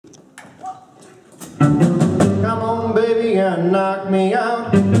Come on baby and knock me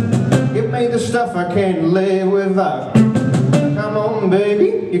out. Give me the stuff I can't live without. Come on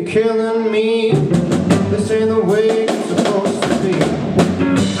baby, you're killing me. This ain't the way it's supposed to be.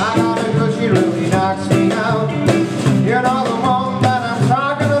 I got a girl, she really knocks me out. You know the one that I'm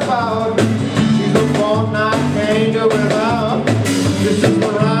talking about. She's the one I can't do without. This is the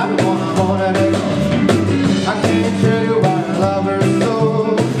right one, I wanted to go. I can't tell you why I love her so.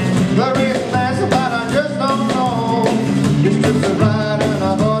 The reason that's about I just don't know. It's just the right and I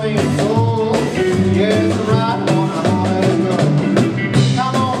body and soul. Yeah, it's the right one, I wanted to go.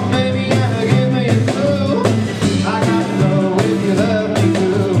 Come on baby and give me a clue. I got to know if you love me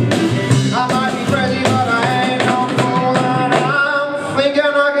too. I might be crazy but I ain't no fool, and I'm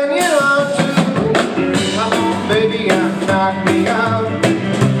thinking I can get out too. Come on baby and knock me out.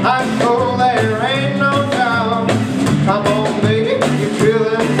 I know there ain't no doubt. Come on baby, you're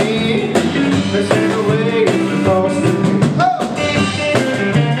killing me. This ain't the way it's supposed to be.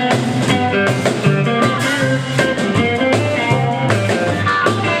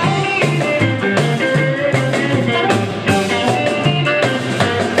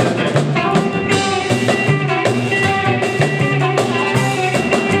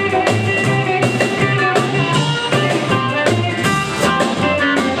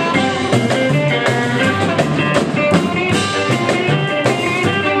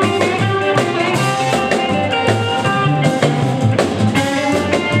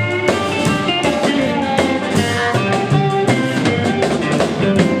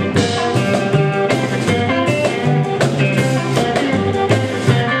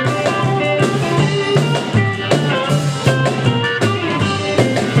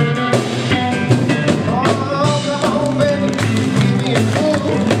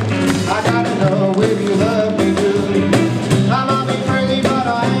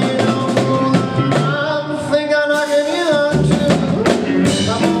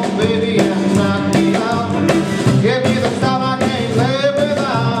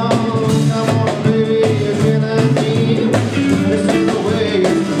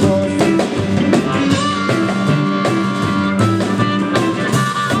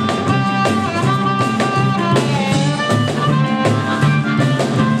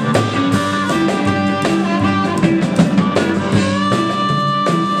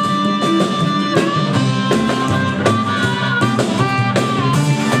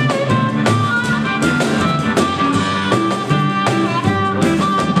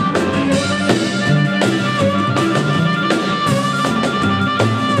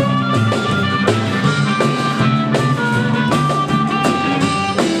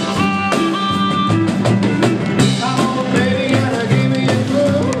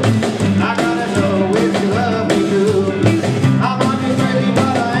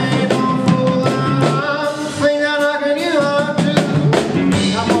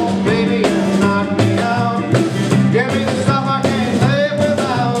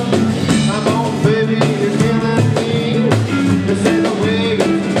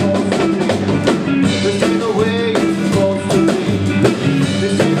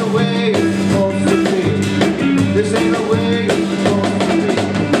 This ain't the way it's supposed to be. This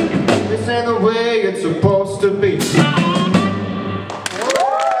ain't the way it's supposed to be.